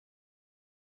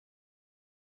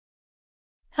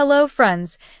Hello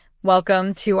friends,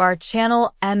 welcome to our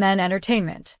channel MN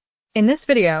Entertainment. In this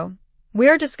video, we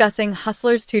are discussing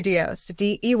Hustlerstudios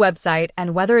DE website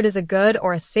and whether it is a good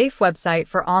or a safe website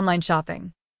for online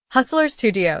shopping.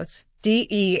 Hustlerstudios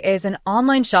DE is an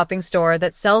online shopping store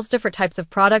that sells different types of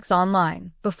products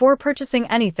online. Before purchasing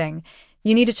anything,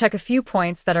 you need to check a few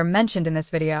points that are mentioned in this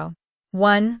video.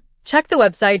 1. Check the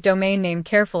website domain name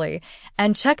carefully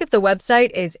and check if the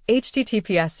website is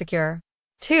HTTPS secure.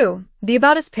 2. The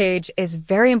About Us page is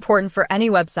very important for any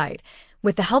website.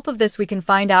 With the help of this, we can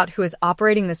find out who is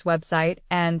operating this website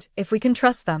and if we can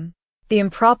trust them. The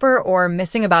improper or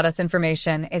missing About Us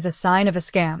information is a sign of a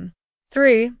scam.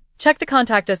 3. Check the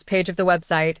Contact Us page of the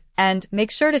website and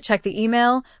make sure to check the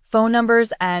email, phone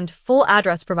numbers, and full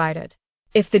address provided.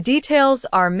 If the details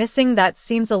are missing, that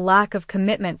seems a lack of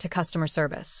commitment to customer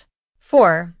service.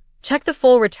 4. Check the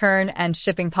full return and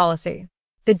shipping policy.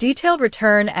 The detailed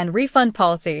return and refund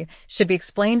policy should be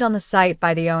explained on the site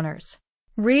by the owners.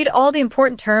 Read all the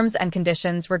important terms and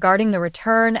conditions regarding the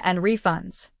return and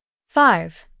refunds.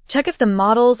 5. Check if the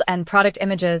models and product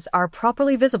images are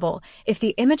properly visible. If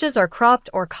the images are cropped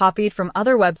or copied from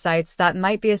other websites, that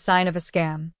might be a sign of a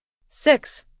scam.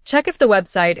 6. Check if the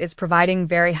website is providing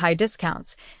very high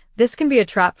discounts. This can be a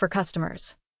trap for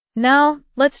customers. Now,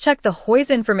 let's check the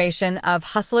HOIS information of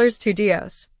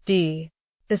Hustlerstudios DE.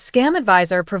 The Scam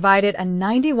Advisor provided a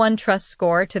 91 trust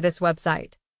score to this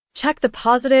website. Check the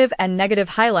positive and negative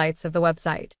highlights of the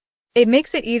website. It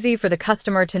makes it easy for the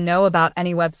customer to know about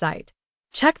any website.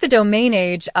 Check the domain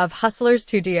age of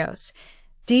Hustlerstudios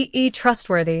DE,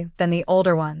 trustworthy than the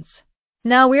older ones.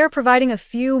 Now we are providing a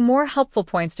few more helpful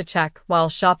points to check while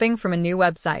shopping from a new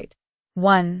website.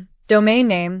 1. Domain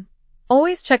name.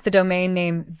 Always check the domain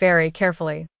name very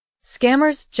carefully.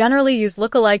 Scammers generally use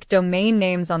lookalike domain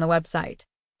names on the website.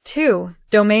 2.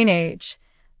 Domain age.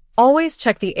 Always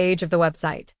check the age of the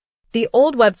website. The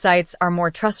old websites are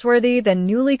more trustworthy than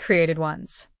newly created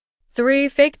ones. 3.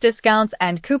 Fake discounts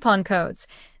and coupon codes.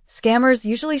 Scammers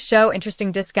usually show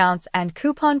interesting discounts and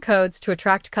coupon codes to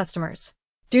attract customers.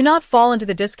 Do not fall into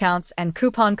the discounts and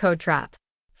coupon code trap.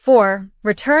 4.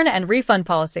 Return and refund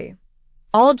policy.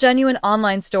 All genuine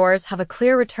online stores have a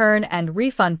clear return and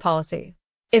refund policy.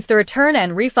 If the return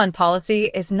and refund policy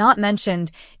is not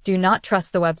mentioned, do not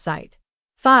trust the website.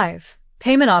 5.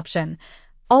 Payment option.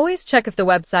 Always check if the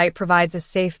website provides a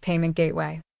safe payment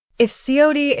gateway. If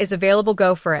COD is available,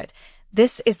 go for it.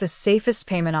 This is the safest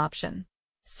payment option.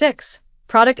 6.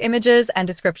 Product images and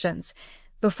descriptions.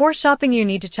 Before shopping, you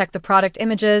need to check the product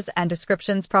images and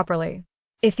descriptions properly.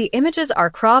 If the images are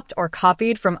cropped or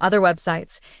copied from other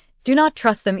websites, do not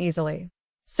trust them easily.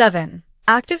 7.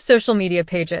 Active social media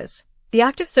pages. The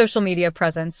active social media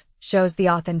presence shows the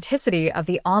authenticity of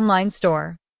the online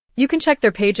store. You can check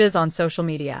their pages on social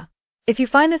media. If you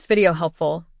find this video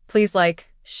helpful, please like,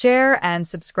 share, and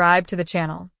subscribe to the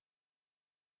channel.